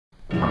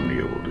I'm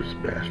the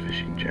oldest bass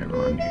fishing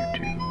channel on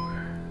YouTube.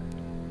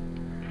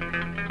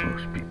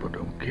 Most people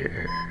don't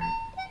care.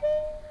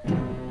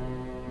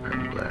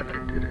 I'm glad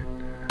I did it.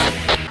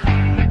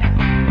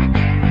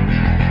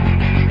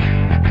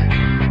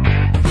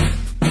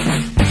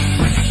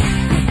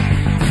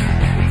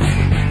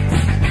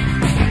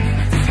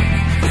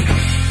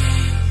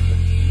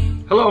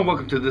 Hello and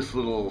welcome to this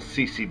little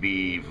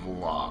CCB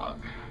vlog.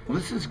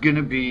 This is going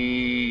to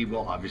be,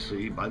 well,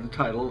 obviously by the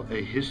title,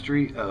 a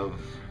history of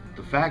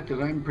the fact that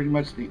I'm pretty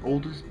much the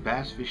oldest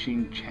bass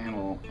fishing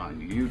channel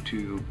on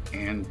YouTube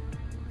and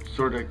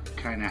sort of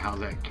kind of how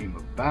that came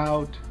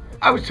about.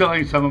 I was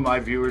telling some of my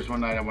viewers one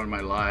night on one of my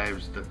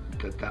lives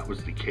that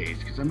was the case,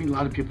 because I mean, a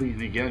lot of people,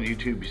 you get on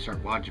YouTube, you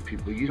start watching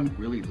people, you don't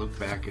really look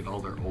back at all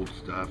their old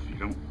stuff. You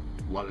don't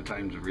a lot of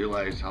times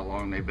realize how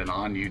long they've been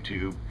on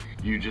YouTube.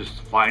 You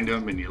just find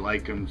them and you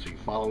like them, so you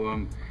follow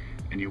them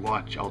and you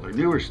watch all their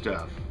newer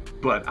stuff.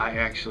 But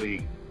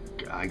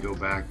I go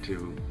back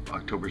to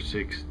October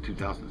 6,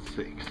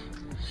 2006.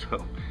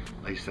 So,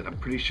 like I said, I'm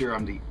pretty sure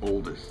I'm the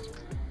oldest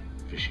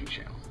fishing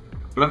channel.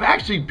 But I've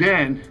actually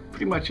been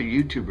pretty much a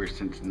YouTuber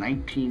since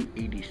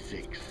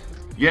 1986.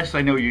 Yes,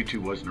 I know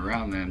YouTube wasn't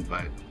around then,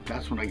 but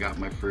that's when I got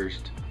my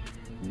first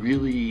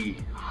really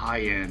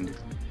high-end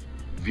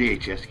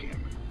VHS camera.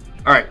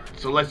 Alright,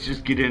 so let's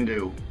just get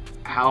into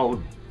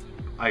how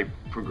I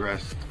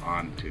progressed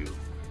onto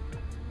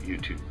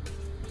YouTube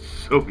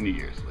so many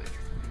years later.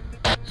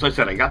 So I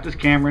said I got this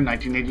camera in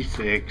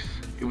 1986.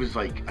 It was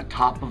like a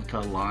top of the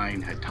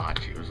line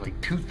Hitachi. It was like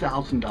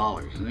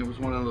 $2,000, and it was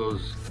one of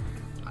those,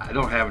 I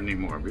don't have it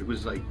anymore, but it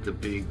was like the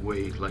big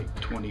weight,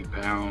 like 20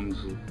 pounds,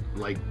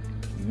 like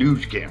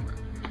news camera.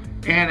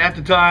 And at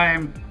the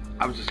time,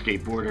 I was a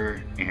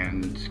skateboarder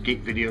and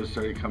skate videos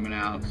started coming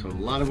out. So a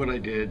lot of what I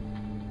did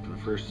for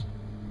the first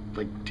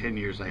like 10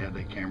 years I had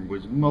that camera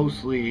was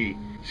mostly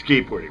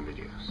skateboarding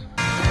videos.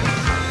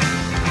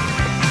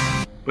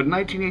 But in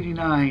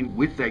 1989,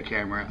 with that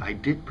camera, I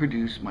did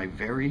produce my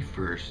very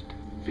first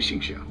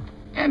fishing show.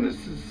 And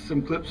this is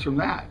some clips from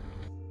that.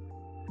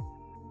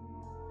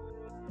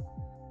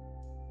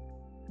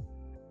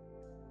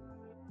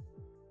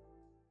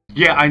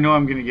 Yeah, I know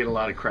I'm gonna get a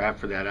lot of crap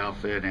for that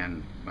outfit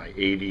and my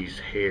 80s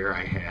hair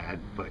I had,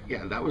 but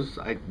yeah,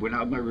 I went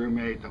out with my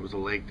roommate. That was a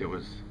lake that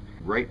was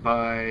right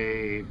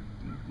by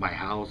my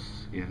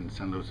house in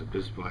San Luis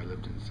Obispo. I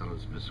lived in San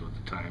Luis Obispo at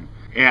the time.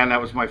 And that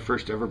was my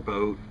first ever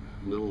boat,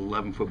 a little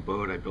 11-foot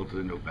boat. I built it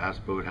into a bass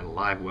boat, had a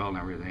live well and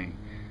everything.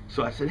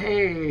 So I said,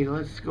 hey,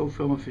 let's go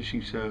film a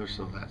fishing show.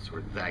 So that's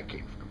where that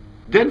came from.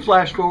 Then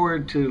flash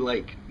forward to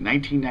like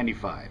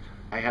 1995.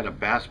 I had a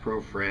Bass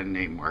Pro friend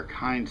named Mark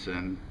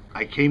Heinsohn.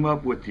 I came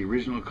up with the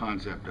original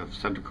concept of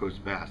Central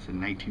Coast Bass in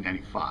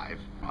 1995.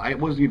 I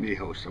wasn't going to be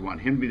the host. I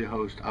wanted him to be the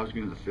host. I was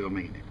going to do the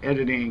filming and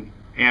editing.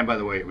 And by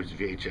the way, it was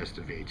VHS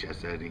to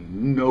VHS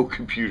editing, no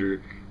computer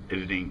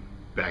editing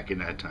back in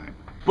that time.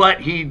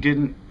 But he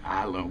didn't,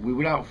 I don't know, we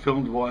went out and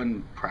filmed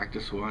one,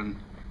 practiced one.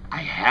 I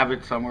have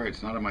it somewhere.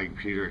 It's not on my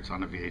computer, it's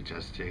on a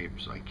VHS tape,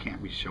 so I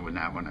can't be showing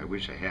that one. I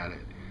wish I had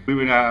it. We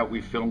went out,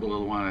 we filmed a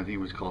little one, I think it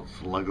was called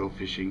Sluggo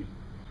Fishing.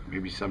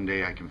 Maybe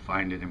someday I can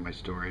find it in my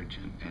storage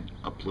and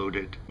upload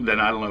it. Then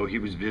I don't know, he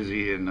was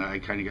busy and I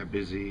kind of got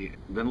busy.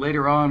 Then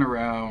later on,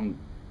 around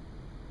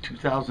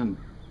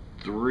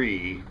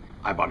 2003,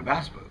 I bought a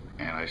bass boat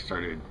and I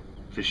started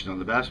fishing on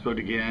the bass boat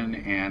again,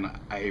 and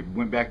I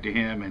went back to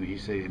him and he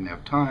said he didn't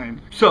have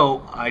time.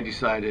 So I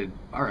decided,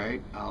 all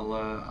right,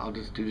 I'll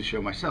just do the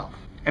show myself.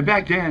 And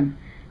back then,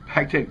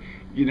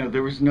 you know,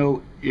 there was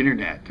no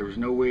internet. There was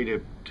no way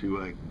to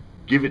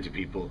give it to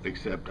people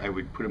except I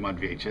would put them on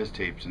VHS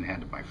tapes and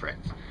hand them to my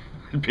friends.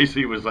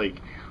 Basically, it was like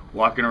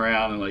walking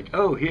around and like,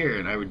 oh, here,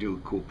 and I would do a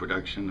cool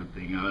production of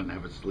thing on and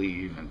have a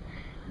sleeve and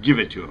give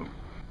it to them.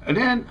 And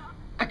then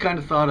I kind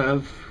of thought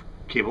of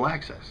cable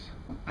access.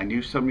 I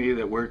knew somebody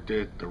that worked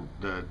at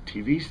the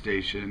TV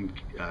station,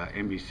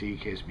 NBC,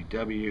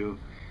 KSBW.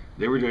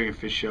 They were doing a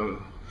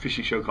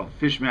fishing show called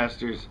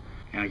Fishmasters,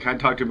 and I kind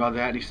of talked to him about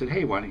that, and he said,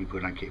 hey, why don't you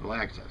put it on cable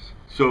access?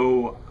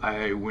 So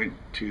I went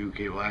to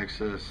cable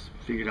access,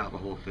 figured out the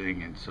whole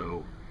thing, and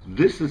so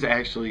this is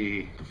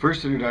actually the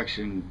first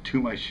introduction to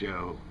my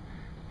show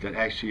that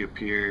actually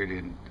appeared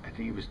in, I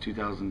think it was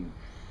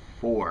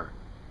 2004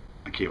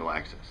 on cable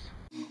access.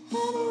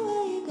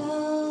 Anywhere you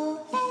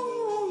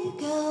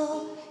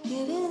go,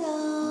 give it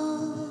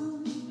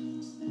on.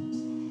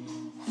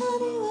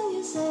 Anywhere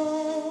you say,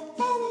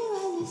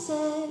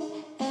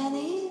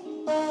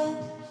 anywhere.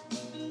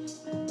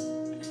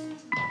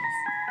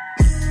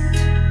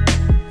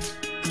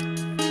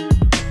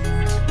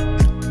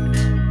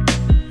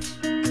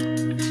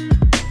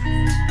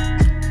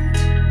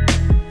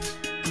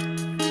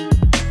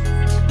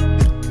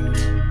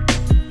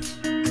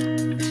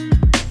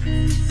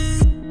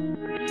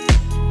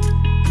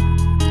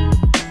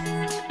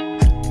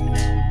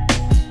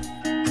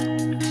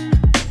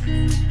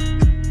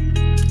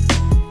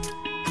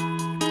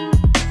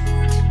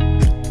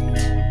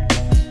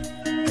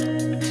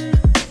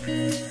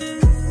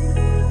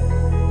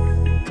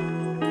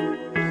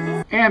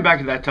 And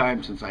back at that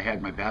time, since I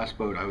had my bass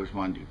boat, I always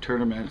wanted to do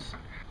tournaments.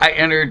 I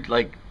entered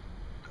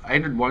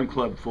one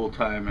club full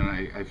time, and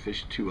I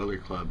fished 2 other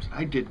clubs.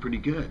 I did pretty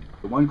good.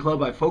 The one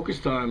club I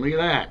focused on, look at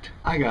that.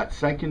 I got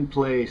 2nd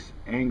place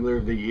Angler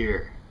of the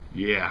Year.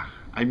 Yeah,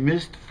 I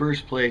missed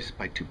 1st place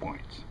by 2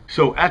 points.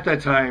 So at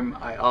that time,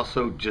 I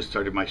also just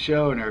started my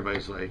show, and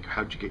everybody's like,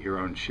 how'd you get your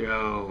own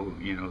show?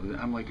 You know,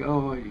 I'm like,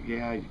 oh,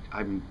 yeah,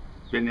 I've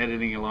been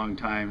editing a long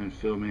time and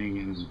filming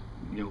and,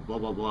 you know, blah,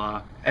 blah,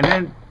 blah. And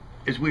then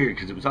it's weird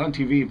because it was on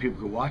TV and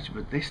people could watch it,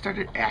 but they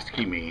started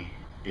asking me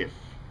if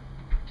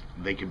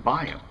they could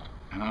buy them.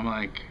 And I'm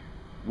like,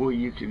 well,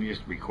 you can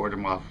just record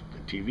them off the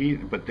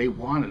TV, but they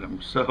wanted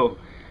them. So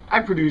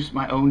I produced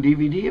my own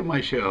DVD of my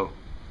show.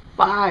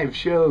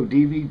 5-show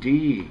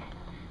DVD.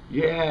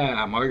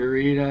 Yeah,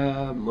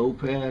 Margarita,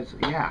 Lopez,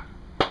 yeah.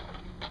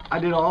 I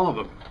did all of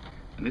them.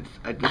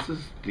 And this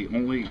is the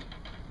only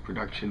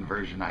production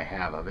version I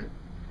have of it.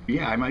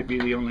 Yeah, I might be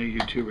the only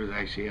YouTuber that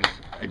actually has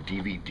a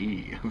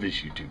DVD of his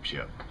YouTube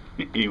show.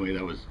 Anyway,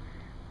 that was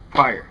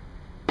prior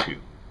to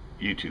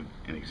YouTube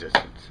in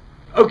existence.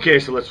 Okay,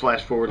 so let's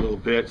flash forward a little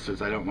bit,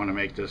 since I don't want to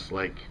make this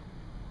like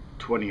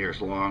 20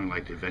 years long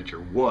like the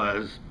adventure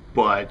was.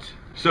 But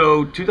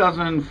so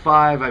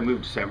 2005, I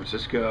moved to San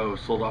Francisco,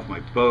 sold off my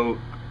boat.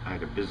 I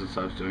had a business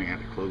I was doing, I had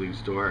a clothing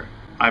store.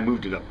 I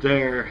moved it up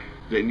there.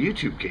 Then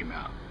YouTube came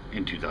out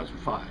in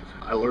 2005.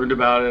 I learned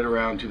about it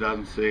around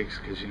 2006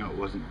 because, you know, it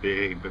wasn't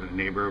big, but a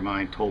neighbor of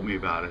mine told me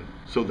about it.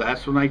 So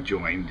that's when I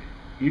joined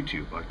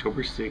YouTube,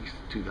 October 6th,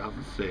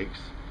 2006.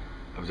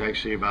 I was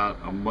actually about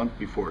a month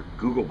before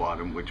Google bought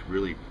them, which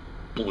really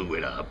blew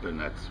it up, and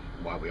that's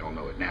why we all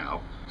know it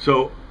now.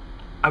 So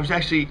I was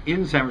actually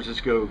in San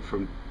Francisco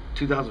from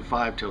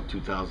 2005 till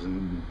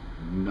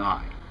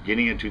 2009.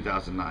 Beginning in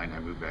 2009, I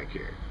moved back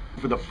here.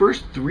 For the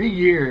first 3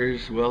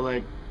 years, well,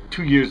 like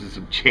 2 years and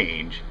some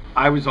change,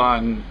 I was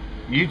on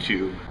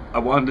YouTube. I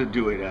wanted to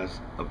do it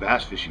as a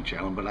bass fishing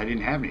channel, but I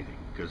didn't have anything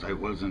because I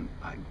was in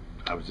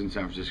San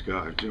Francisco,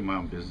 I was doing my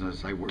own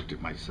business, I worked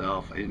it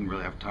myself, I didn't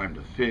really have time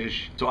to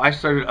fish. So I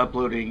started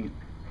uploading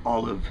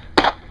all of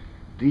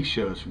these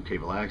shows from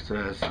cable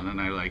access, and then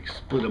I like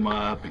split them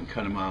up and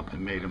cut them up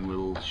and made them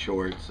little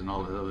shorts and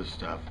all that other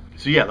stuff.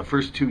 So yeah, the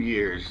first 2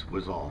 years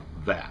was all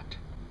that.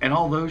 And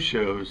all those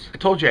shows, I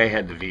told you I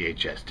had the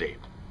VHS tape.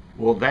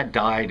 Well, that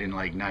died in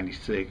like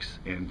 96,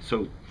 and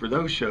so for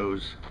those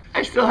shows,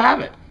 I still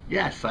have it.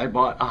 Yes, I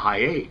bought a high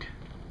 8.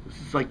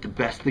 This is like the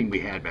best thing we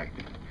had back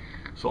then.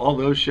 So all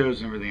those shows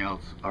and everything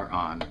else are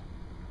on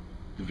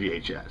the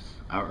VHS,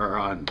 are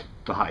on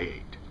the high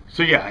 8.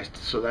 So yeah,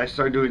 so I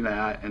started doing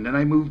that, and then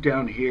I moved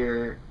down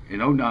here in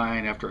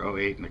 09 after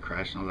 08 and the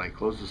crash and all that. I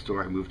closed the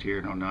store, I moved here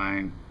in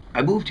 09.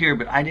 I moved here,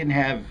 but I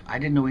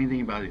didn't know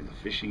anything about the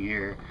fishing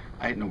here.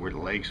 I didn't know where the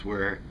lakes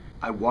were.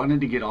 I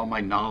wanted to get all my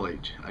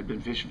knowledge. I'd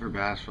been fishing for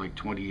bass for like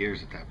 20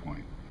 years at that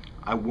point.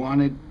 I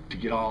wanted to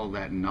get all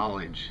that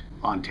knowledge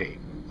on tape,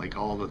 like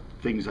all the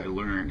things I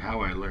learned,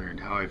 how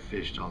I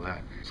fished, all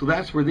that. So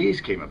that's where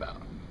these came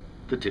about,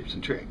 the tips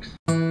and tricks.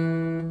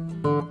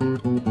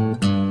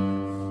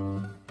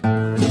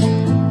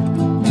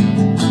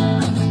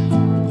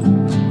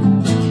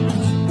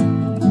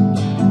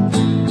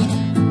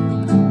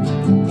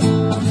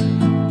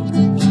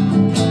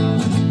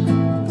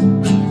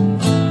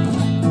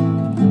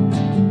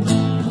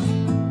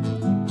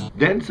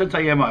 Then, since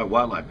I am a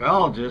wildlife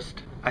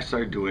biologist, I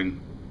started doing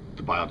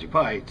the Biology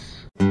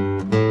Bites.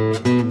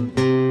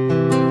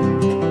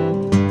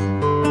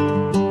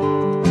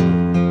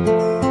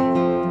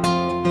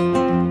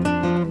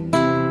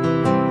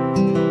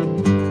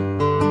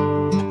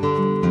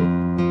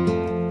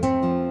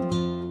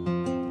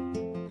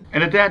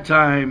 And at that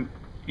time,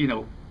 you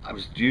know, I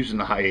was using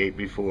the high 8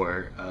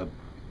 before.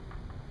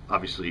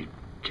 Obviously,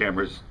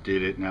 cameras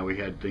did it. Now we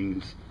had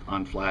things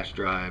on flash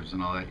drives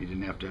and all that. You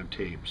didn't have to have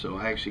tape. So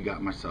I actually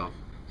got myself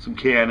some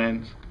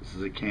Canons. This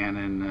is a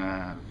Canon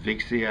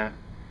Vixia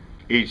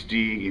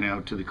HD, you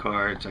know, to the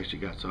car. It's actually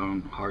got its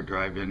own hard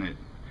drive in it.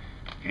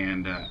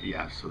 And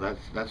yeah, so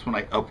that's when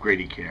I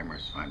upgraded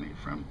cameras finally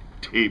from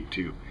tape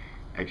to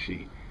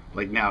actually,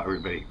 like now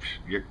everybody,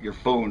 your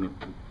phone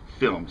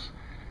films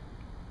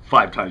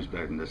 5 times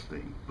better than this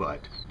thing.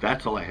 But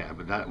that's all I have.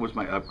 But that was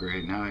my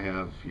upgrade. Now I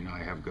have, you know,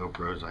 I have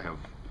GoPros. I have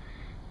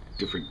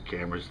different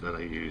cameras that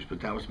I use,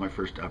 but that was my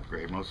first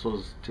upgrade. Most of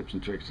those tips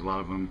and tricks, a lot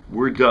of them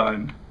were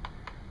done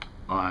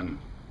on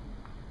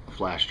a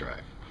flash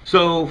drive.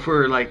 So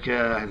for like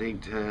I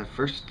think the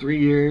first 3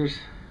 years,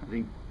 I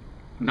think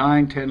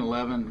 9, 10,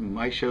 11,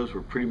 my shows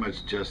were pretty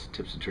much just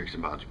tips and tricks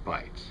and biology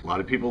bites. A lot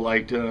of people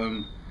liked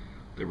them.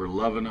 They were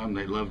loving them.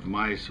 They loved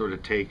my sort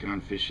of take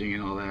on fishing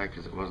and all that,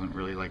 because it wasn't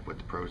really like what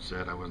the pros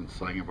said. I wasn't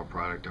selling up a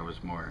product. I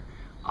was more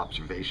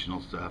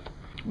observational stuff.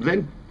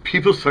 Then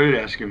people started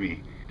asking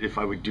me if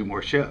I would do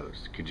more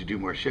shows. Could you do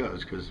more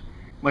shows? Because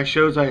my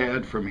shows I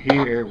had from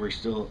here were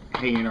still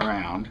hanging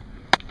around,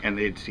 and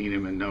they'd seen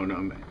them and known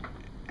them.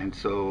 And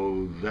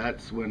so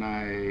that's when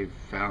I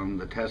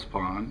found the test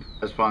pond.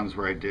 Test pond's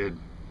where I did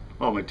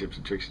all my tips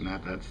and tricks and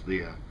that. That's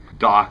the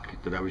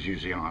dock that I was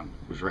usually on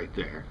was right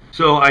there.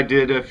 So I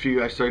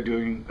started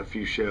doing a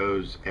few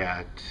shows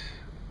at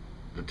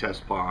the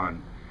test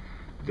pond.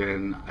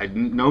 Then I'd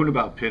known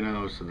about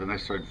Pinot, so then I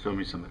started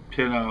filming some at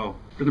Pinot.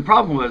 But the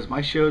problem was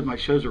my shows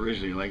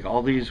originally, like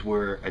all these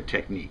were a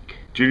technique.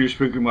 Junior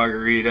Spooky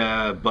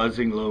Margarita,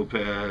 Buzzing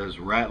Lopez,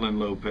 Rattling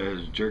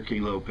Lopez,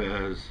 Jerking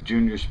Lopez,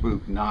 Junior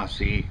Spook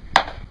Nasi.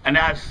 And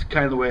that's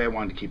kind of the way I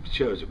wanted to keep the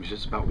shows. It was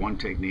just about one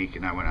technique,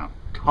 and I went out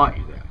and taught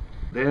you that.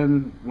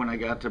 Then when I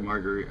got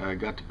to I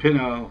got to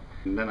Pinot,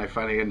 and then I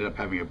finally ended up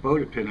having a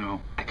boat at Pinot,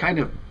 I kind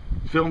of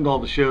filmed all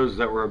the shows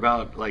that were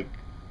about like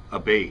a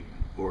bait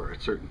or a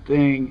certain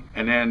thing,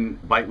 and then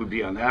bite would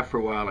be on that for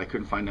a while. I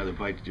couldn't find another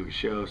bite to do a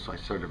show, so I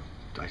sort of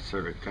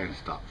kind of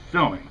stopped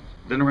filming.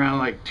 Then around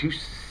like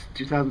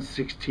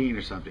 2016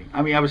 or something,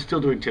 I mean, I was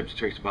still doing tips,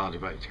 tricks, biology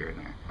bites here and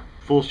there.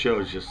 Full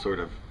shows just sort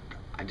of,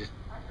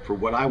 for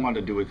what I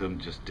wanted to do with them,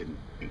 just didn't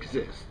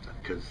exist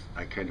because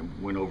I kind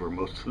of went over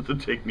most of the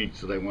techniques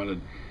that I wanted.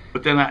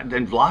 But then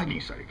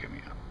vlogging started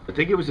coming out. I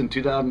think it was in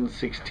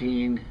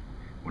 2016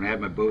 when I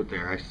had my boat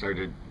there. I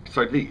started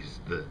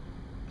the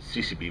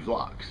CCB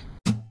vlogs.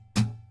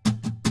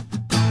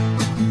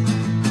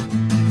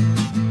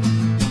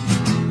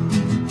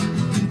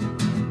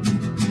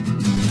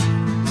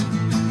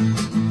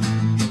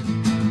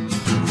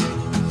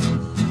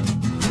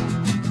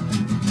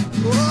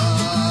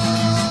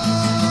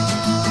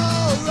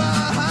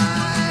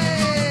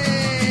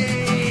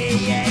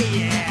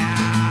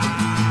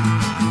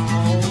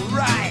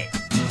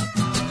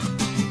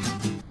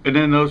 And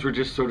then those were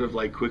just sort of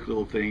like quick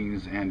little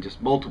things and just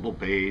multiple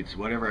baits,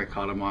 whatever I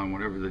caught them on,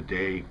 whatever the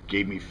day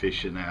gave me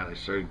fish in that. I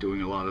started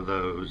doing a lot of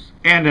those.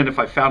 And then if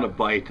I found a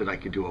bite that I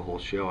could do a whole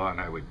show on,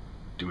 I would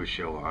do a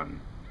show on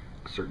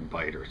a certain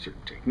bite or a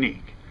certain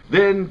technique.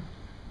 Then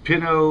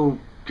Pinot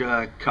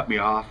cut me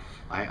off.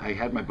 I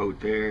had my boat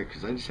there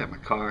because I just had my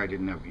car. I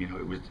didn't have,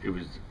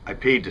 I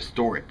paid to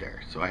store it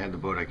there. So I had the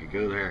boat, I could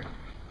go there.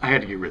 I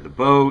had to get rid of the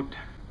boat.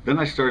 Then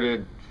I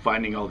started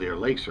finding all the other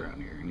lakes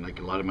around here. And like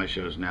a lot of my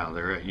shows now,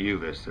 they're at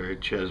Uvis, they're at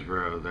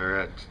Chesborough, they're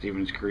at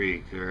Stevens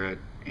Creek, they're at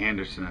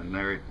Anderson,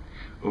 they're at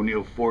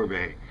O'Neill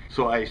Forebay.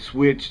 So I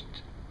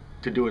switched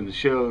to doing the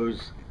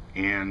shows,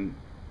 and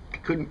I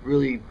couldn't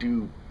really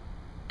do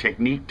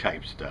technique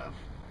type stuff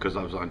because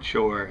I was on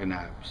shore and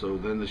that. So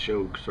then the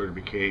show sort of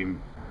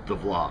became the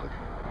vlog,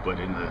 but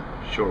in the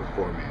short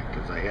format,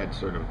 because I had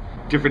sort of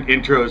different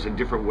intros and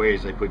different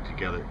ways I put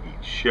together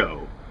each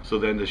show. So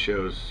then the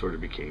shows sort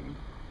of became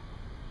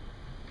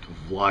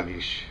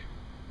vlogish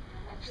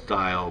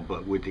style,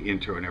 but with the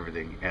intro and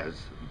everything as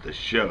the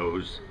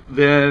shows.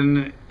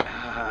 Then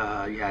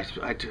I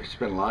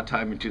spent a lot of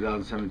time in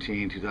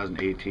 2017,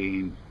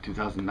 2018,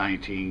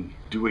 2019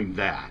 doing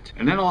that,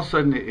 and then all of a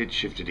sudden it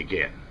shifted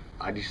again.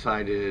 I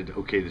decided,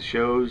 okay, the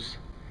shows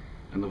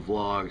and the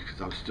vlogs, because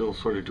I was still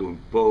sort of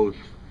doing both,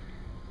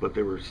 but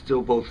they were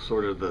still both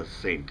sort of the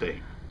same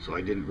thing, so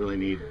I didn't really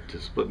need to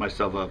split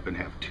myself up and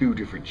have two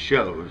different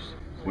shows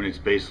when it's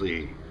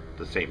basically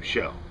the same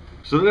show.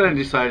 So then I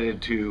decided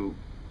to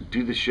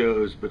do the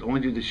shows, but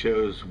only do the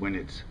shows when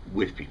it's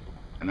with people.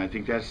 And I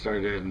think that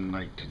started in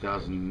like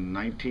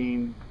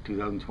 2019,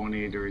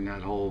 2020, during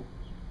that whole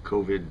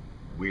COVID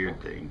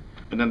weird thing.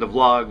 And then the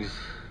vlogs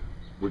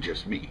were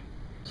just me.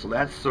 So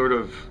that's sort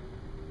of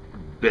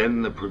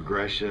been the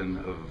progression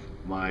of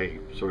my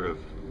sort of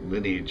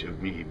lineage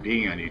of me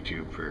being on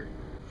YouTube for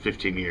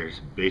 15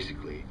 years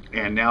basically.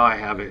 And now I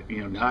have it,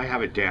 now I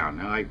have it down.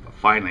 Now I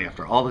finally,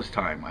 after all this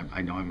time,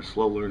 I know I'm a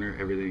slow learner,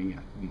 everything.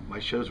 My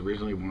shows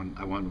originally,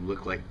 I wanted to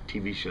look like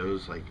TV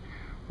shows like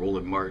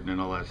Roland Martin and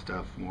all that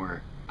stuff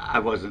more. I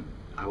wasn't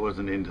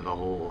into the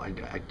whole,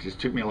 it just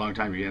took me a long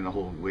time to get in the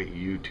whole way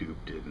YouTube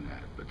did and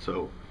that. But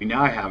so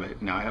now I have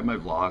it. Now I have my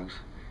vlogs,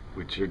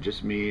 which are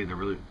just me.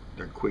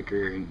 They're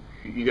quicker. And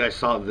you guys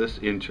saw this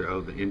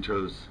intro. The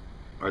intros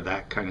are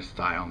that kind of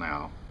style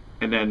now.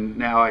 And then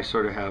now I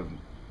sort of have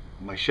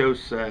my show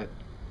set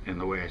and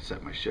the way I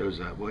set my shows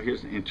up. Well,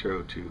 here's an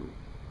intro to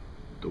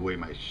the way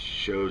my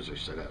shows are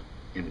set up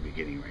in the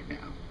beginning right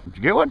now. Did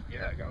you get one?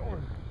 Yeah, I got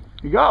one.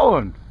 You got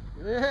one?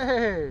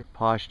 Yay!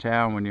 Posh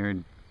town when you're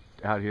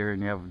out here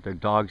and the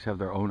dogs have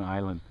their own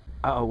island.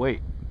 Oh,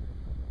 wait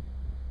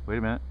a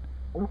minute.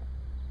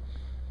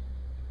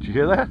 Did you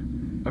hear that?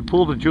 I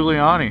pulled a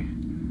Giuliani.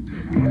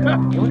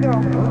 Here we go.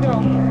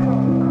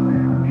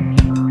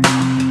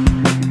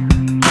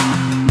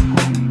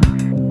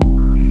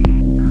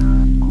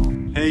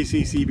 Hey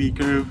CCB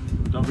crew,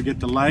 don't forget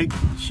to like,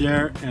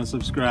 share, and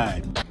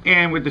subscribe.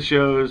 And with the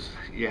shows,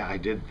 yeah, I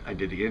did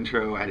the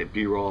intro. I had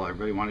B-roll.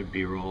 Everybody wanted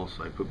B-roll,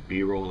 so I put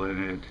B-roll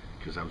in it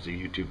because that was a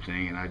YouTube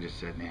thing, and I just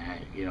said, nah,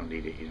 you don't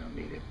need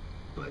it.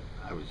 But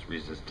I was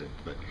resistant.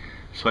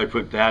 So I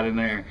put that in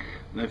there,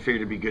 and I figured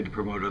it'd be good to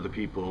promote other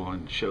people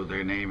and show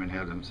their name and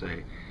have them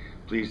say,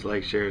 please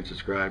like, share, and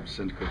subscribe to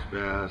Central Coast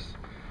Bass.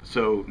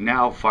 So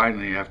now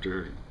finally,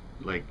 after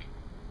like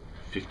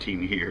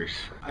 15 years,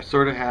 I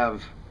sort of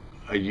have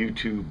a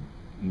YouTube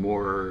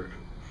more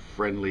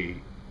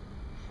friendly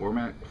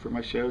format for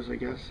my shows, I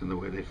guess, and the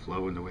way they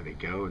flow and the way they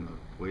go and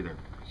the way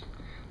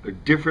They're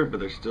different, but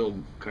they're still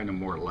kind of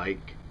more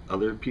like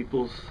other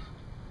people's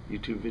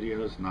YouTube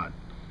videos, not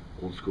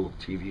old school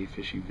TV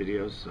fishing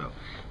videos. So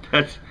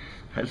that's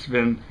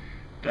been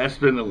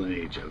the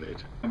lineage of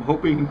it. I'm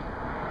hoping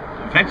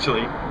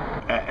eventually,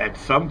 at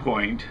some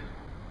point,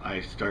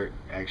 I start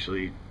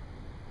actually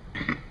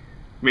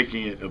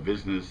making it a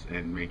business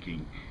and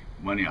making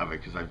money off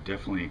it, because I've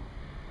definitely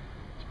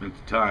spent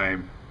the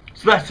time.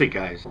 So that's it,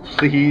 guys.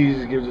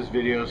 Please give this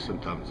video some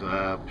thumbs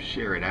up,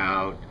 share it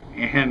out,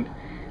 and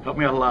help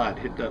me out a lot.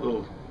 Hit that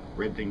little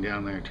red thing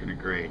down there, turn it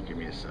gray, and give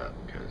me a sub,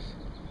 because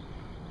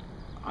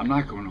I'm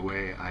not going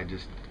away. I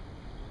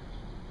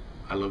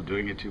love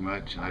doing it too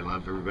much, and I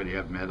love everybody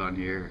I've met on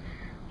here,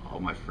 all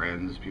my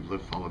friends, people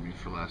that followed me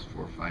for the last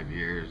 4 or 5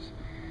 years,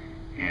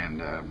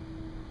 and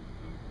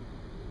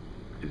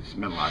it's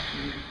meant a lot to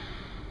me.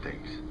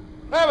 Thanks.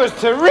 That was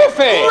terrific!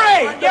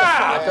 Great!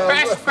 Yeah!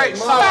 Best fish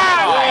so far!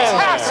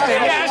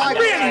 Fantastic! Yeah, it's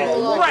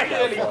really great!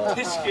 Really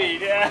pisky,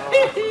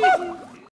 yeah.